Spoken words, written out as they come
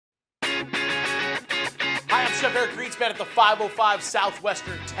Chef Eric Greenspan at the 505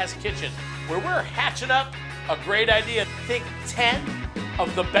 Southwestern Test Kitchen, where we're hatching up a great idea. Think 10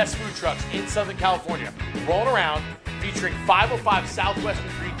 of the best food trucks in Southern California rolling around, featuring 505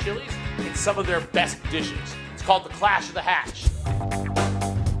 Southwestern Green Chilies and some of their best dishes. It's called the Clash of the Hatch.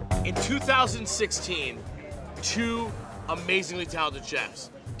 In 2016, two amazingly talented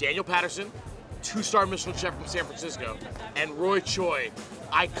chefs, Daniel Patterson, two-star Michelin chef from San Francisco, and Roy Choi,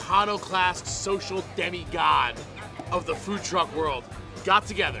 iconoclast social demigod of the food truck world, got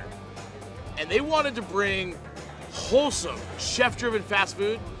together and they wanted to bring wholesome, chef-driven fast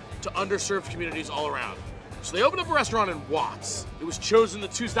food to underserved communities all around. So they opened up a restaurant in Watts. It was chosen the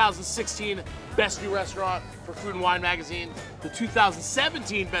 2016 Best New Restaurant for Food and Wine magazine, the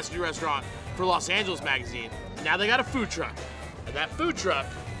 2017 Best New Restaurant for Los Angeles magazine. And now they got a food truck, and that food truck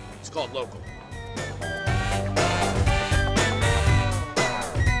is called LoCol.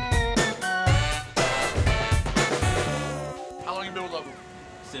 How long you been with LoCol?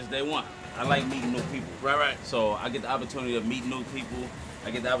 Since day one. I like meeting new people. Right. So I get the opportunity of meeting new people.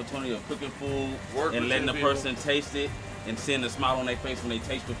 I get the opportunity of cooking food and letting the person taste it and seeing the smile on their face when they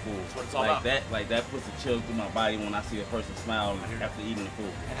taste the food. That's what it's all like about. Like that puts a chill through my body when I see a person smile after eating the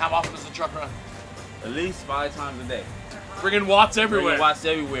food. And how often does the truck run? At least 5 times a day. Bringing Watts everywhere. Bringing Watts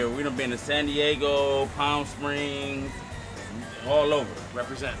everywhere. We done been to San Diego, Palm Springs, all over.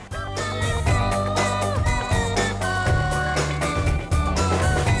 Represent.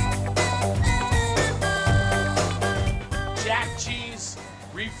 Jack cheese,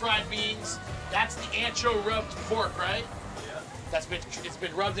 refried beans. That's the Ancho rubbed pork, right? Yeah. It's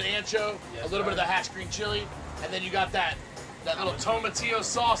been rubbed in Ancho, yes, a little bit of the hatch green chili, and then you got that little tomatillo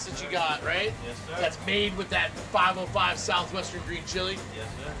sauce that you got, right? Yes, sir. That's made with that 505 Southwestern Green Chili. Yes,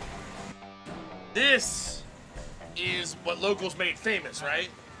 sir. This is what LoCol's made famous, right?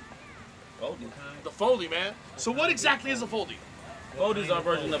 Foldie. The Foldie, man. So what exactly is a Foldie? Foldie is our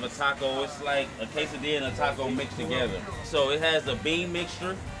version of a taco. It's like a quesadilla and a taco mixed together. So it has a bean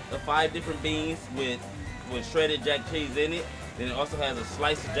mixture of 5 different beans with shredded jack cheese in it. Then it also has a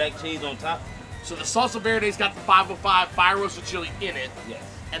slice of jack cheese on top. So the salsa verde's got the 505 fire roasted chili in it. Yes.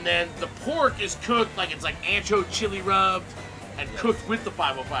 And then the pork is cooked like it's like ancho chili rubbed and cooked with the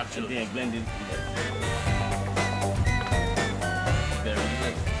 505 chili. And then blended. Very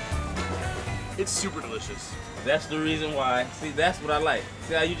delicious. It's super delicious. That's the reason why. See, that's what I like.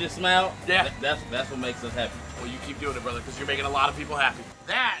 See how you just smile? Yeah. That's what makes us happy. Well, you keep doing it, brother, because you're making a lot of people happy.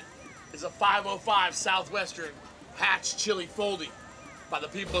 That is a 505 Southwestern Hatch Chili Foldie by the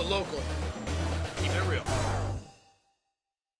people at LoCol.